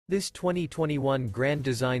This 2021 Grand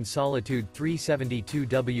Design Solitude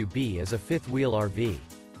 372WB is a fifth-wheel RV.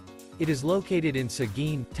 It is located in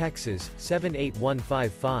Seguin, Texas,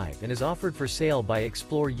 78155 and is offered for sale by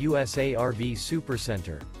ExploreUSA RV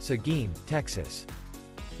Supercenter, Seguin, Texas.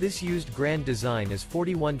 This used Grand Design is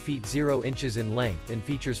 41 feet 0 inches in length and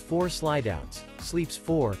features 4 slideouts, sleeps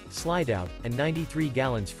 4, slideout, and 93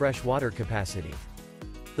 gallons fresh water capacity.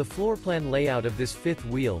 The floor plan layout of this fifth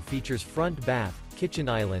wheel features front bath, kitchen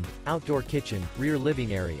island, outdoor kitchen, rear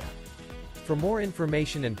living area. For more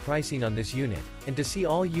information and pricing on this unit, and to see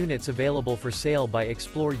all units available for sale by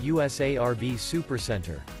ExploreUSA RV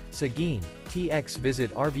Supercenter, Seguin, TX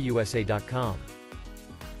visit RVUSA.com.